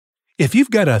If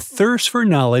you've got a thirst for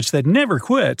knowledge that never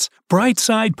quits,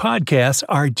 Brightside Podcasts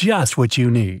are just what you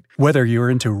need. Whether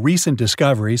you're into recent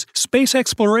discoveries, space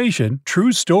exploration,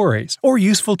 true stories, or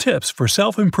useful tips for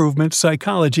self-improvement,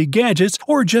 psychology, gadgets,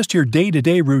 or just your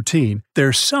day-to-day routine,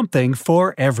 there's something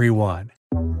for everyone.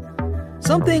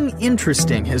 Something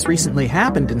interesting has recently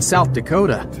happened in South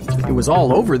Dakota. It was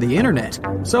all over the internet,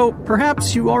 so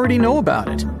perhaps you already know about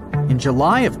it. In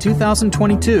July of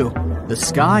 2022, the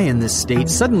sky in this state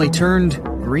suddenly turned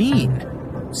green.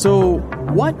 So,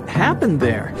 what happened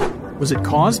there? Was it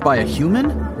caused by a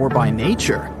human or by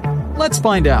nature? Let's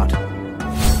find out.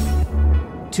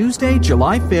 Tuesday,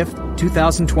 July 5th,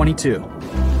 2022.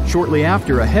 Shortly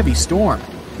after a heavy storm,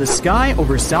 the sky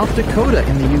over South Dakota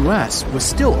in the U.S. was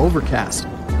still overcast.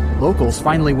 Locals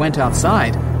finally went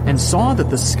outside and saw that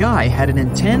the sky had an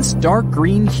intense dark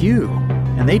green hue,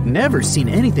 and they'd never seen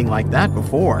anything like that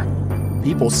before.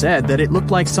 People said that it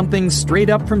looked like something straight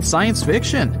up from science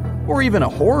fiction, or even a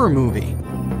horror movie.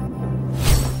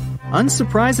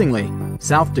 Unsurprisingly,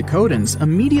 South Dakotans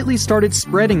immediately started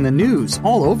spreading the news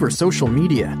all over social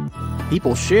media.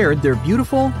 People shared their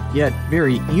beautiful, yet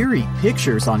very eerie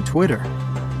pictures on Twitter.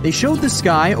 They showed the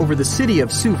sky over the city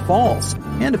of Sioux Falls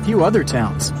and a few other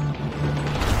towns.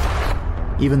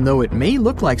 Even though it may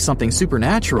look like something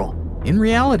supernatural, in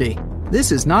reality,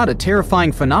 this is not a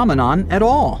terrifying phenomenon at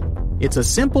all. It's a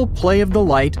simple play of the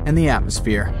light and the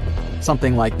atmosphere.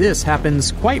 Something like this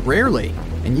happens quite rarely,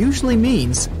 and usually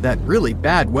means that really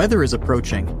bad weather is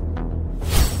approaching.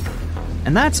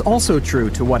 And that's also true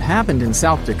to what happened in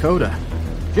South Dakota.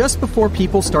 Just before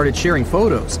people started sharing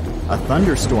photos, a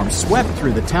thunderstorm swept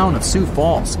through the town of Sioux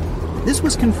Falls. This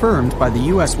was confirmed by the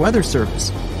U.S. Weather Service.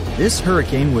 This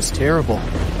hurricane was terrible.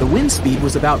 The wind speed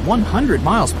was about 100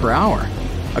 miles per hour.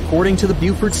 According to the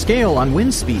Beaufort scale on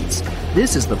wind speeds,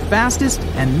 this is the fastest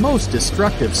and most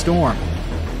destructive storm.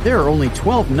 There are only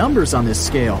 12 numbers on this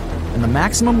scale, and the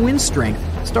maximum wind strength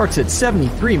starts at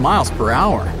 73 miles per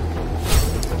hour.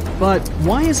 But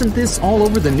why isn't this all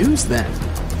over the news then?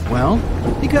 Well,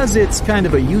 because it's kind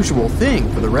of a usual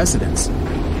thing for the residents.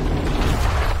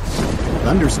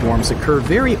 Thunderstorms occur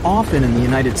very often in the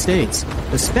United States,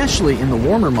 especially in the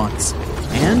warmer months.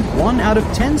 And 1 out of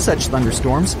 10 such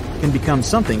thunderstorms can become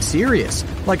something serious,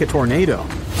 like a tornado.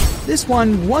 This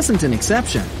one wasn't an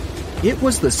exception. It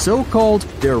was the so-called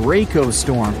Derecho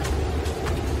storm.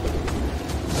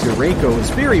 Derecho is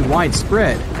very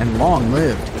widespread and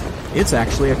long-lived. It's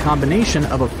actually a combination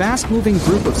of a fast-moving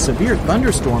group of severe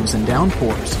thunderstorms and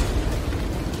downpours.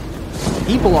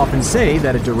 People often say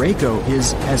that a derecho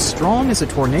is as strong as a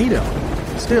tornado.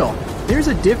 Still, there's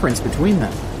a difference between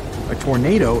them. A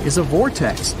tornado is a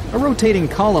vortex, a rotating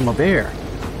column of air.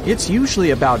 It's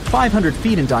usually about 500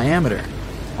 feet in diameter,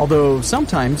 although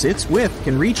sometimes its width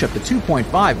can reach up to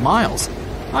 2.5 miles.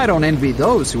 I don't envy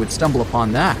those who would stumble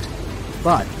upon that.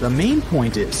 But the main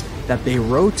point is that they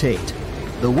rotate.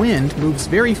 The wind moves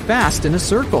very fast in a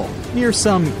circle, near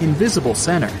some invisible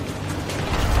center.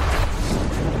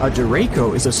 A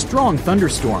derecho is a strong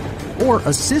thunderstorm, or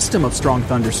a system of strong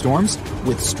thunderstorms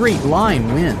with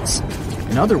straight-line winds.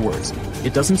 In other words,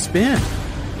 it doesn't spin.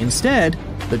 Instead,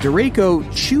 the derecho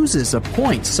chooses a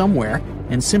point somewhere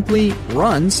and simply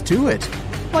runs to it,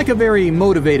 like a very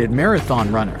motivated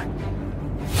marathon runner.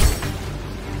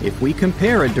 If we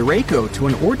compare a derecho to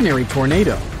an ordinary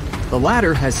tornado, the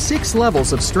latter has 6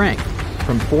 levels of strength,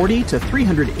 from 40 to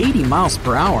 380 miles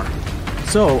per hour.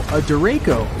 So, a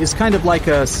derecho is kind of like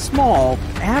a small,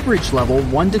 average-level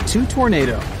 1 to 2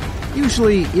 tornado.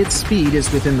 Usually, its speed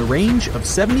is within the range of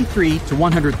 73 to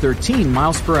 113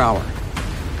 miles per hour.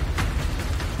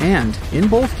 And, in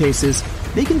both cases,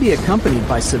 they can be accompanied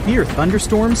by severe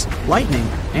thunderstorms, lightning,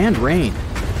 and rain.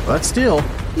 But still,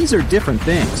 these are different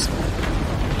things.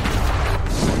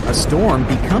 A storm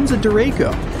becomes a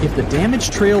derecho if the damage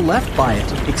trail left by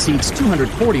it exceeds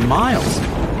 240 miles,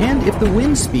 and if the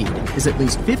wind speed is at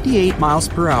least 58 miles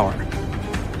per hour.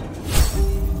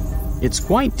 It's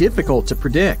quite difficult to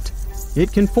predict.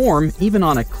 It can form even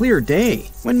on a clear day,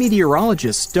 when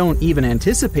meteorologists don't even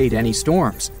anticipate any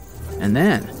storms. And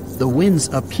then, the winds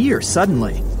appear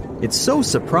suddenly. It's so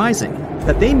surprising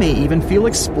that they may even feel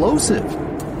explosive.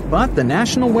 But the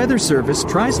National Weather Service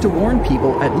tries to warn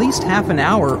people at least half an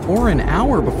hour or an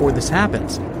hour before this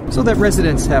happens, so that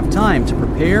residents have time to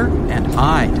prepare and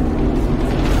hide.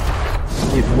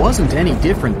 It wasn't any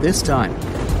different this time.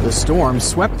 The storm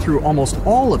swept through almost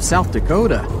all of South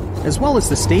Dakota, as well as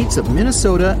the states of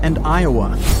Minnesota and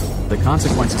Iowa. The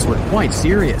consequences were quite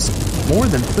serious. More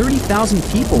than 30,000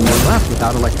 people were left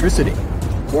without electricity.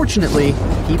 Fortunately,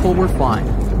 people were fine.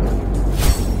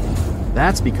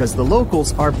 That's because the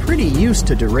locals are pretty used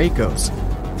to derechos.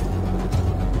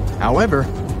 However,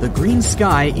 the green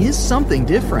sky is something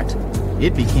different.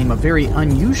 It became a very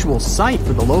unusual sight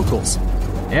for the locals.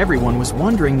 Everyone was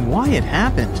wondering why it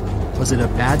happened. Was it a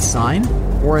bad sign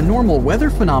or a normal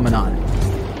weather phenomenon?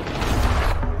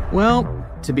 Well,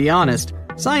 to be honest,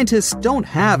 scientists don't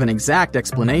have an exact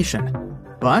explanation.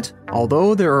 But,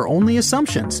 although there are only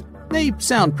assumptions, they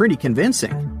sound pretty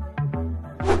convincing.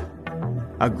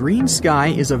 A green sky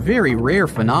is a very rare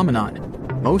phenomenon.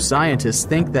 Most scientists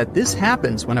think that this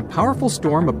happens when a powerful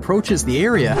storm approaches the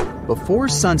area before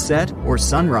sunset or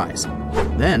sunrise.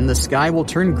 Then the sky will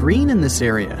turn green in this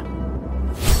area.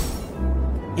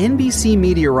 NBC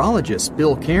meteorologist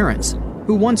Bill Cairns,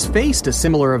 who once faced a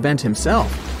similar event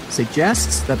himself,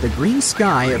 suggests that the green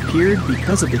sky appeared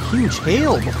because of the huge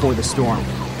hail before the storm.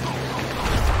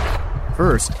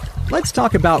 First, let's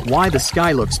talk about why the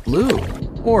sky looks blue,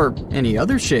 or any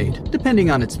other shade,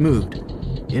 depending on its mood.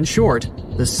 In short,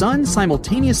 the sun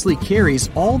simultaneously carries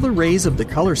all the rays of the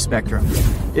color spectrum.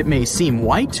 It may seem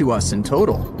white to us in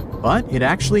total, but it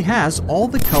actually has all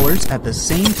the colors at the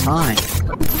same time.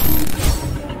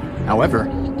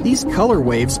 However, these color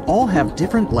waves all have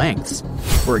different lengths.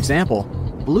 For example,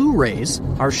 blue rays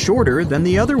are shorter than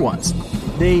the other ones.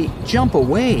 They jump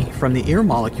away from the air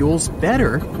molecules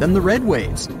better than the red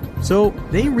waves, so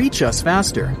they reach us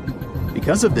faster.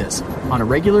 Because of this, on a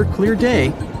regular clear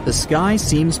day, the sky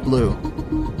seems blue.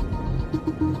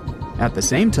 At the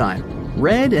same time,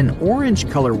 red and orange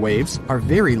color waves are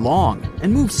very long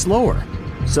and move slower,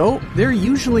 so they're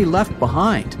usually left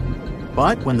behind.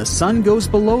 But when the sun goes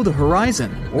below the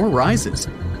horizon or rises,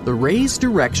 the rays'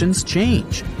 directions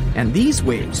change, and these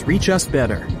waves reach us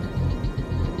better.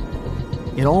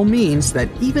 It all means that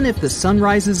even if the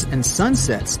sunrises and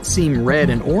sunsets seem red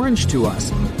and orange to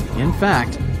us, in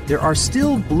fact, there are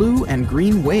still blue and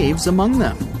green waves among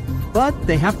them. But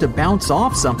they have to bounce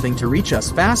off something to reach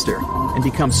us faster and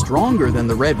become stronger than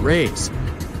the red rays.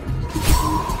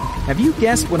 Have you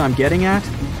guessed what I'm getting at?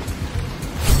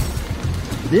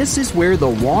 This is where the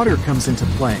water comes into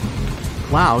play.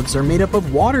 Clouds are made up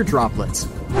of water droplets.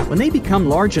 When they become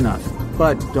large enough,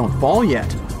 but don't fall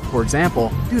yet, for example,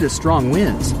 due to strong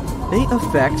winds, they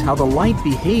affect how the light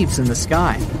behaves in the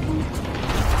sky.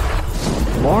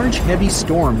 Large, heavy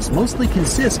storms mostly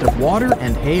consist of water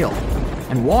and hail,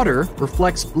 and water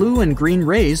reflects blue and green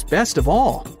rays best of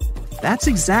all. That's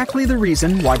exactly the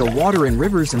reason why the water in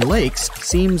rivers and lakes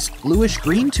seems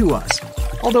bluish-green to us,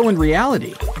 although in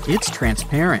reality, it's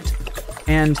transparent.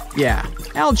 And yeah,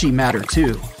 algae matter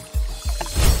too.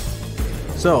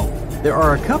 So, there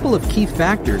are a couple of key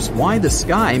factors why the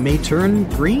sky may turn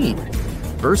green.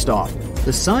 First off,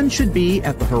 the sun should be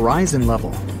at the horizon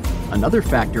level. Another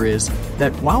factor is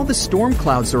that while the storm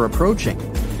clouds are approaching,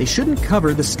 they shouldn't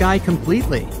cover the sky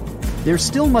completely. There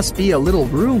still must be a little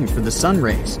room for the sun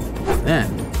rays.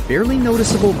 Then, barely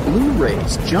noticeable blue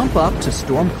rays jump up to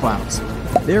storm clouds.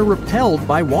 They're repelled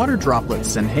by water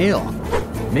droplets and hail.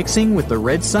 Mixing with the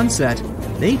red sunset,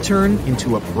 they turn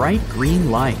into a bright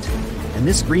green light. And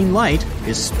this green light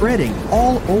is spreading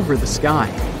all over the sky.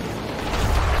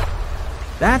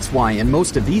 That's why in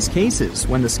most of these cases,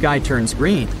 when the sky turns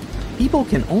green, people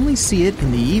can only see it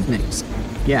in the evenings.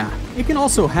 Yeah, it can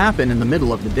also happen in the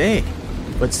middle of the day.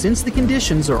 But since the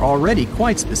conditions are already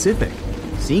quite specific,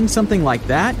 seeing something like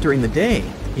that during the day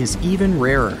is even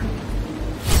rarer.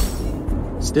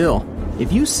 Still,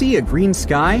 if you see a green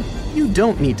sky, you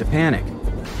don't need to panic.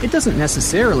 It doesn't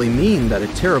necessarily mean that a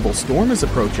terrible storm is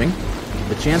approaching.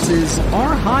 The chances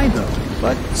are high though,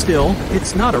 but still,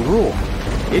 it's not a rule.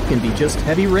 It can be just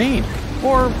heavy rain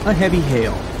or a heavy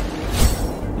hail.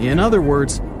 In other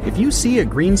words, if you see a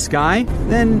green sky,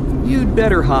 then you'd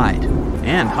better hide,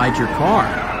 and hide your car.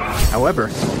 However,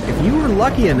 if you were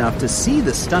lucky enough to see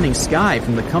the stunning sky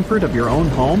from the comfort of your own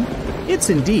home, it's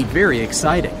indeed very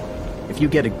exciting. If you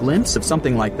get a glimpse of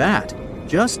something like that,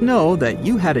 just know that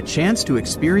you had a chance to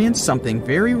experience something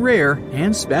very rare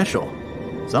and special.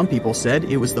 Some people said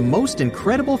it was the most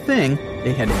incredible thing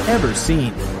they had ever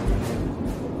seen.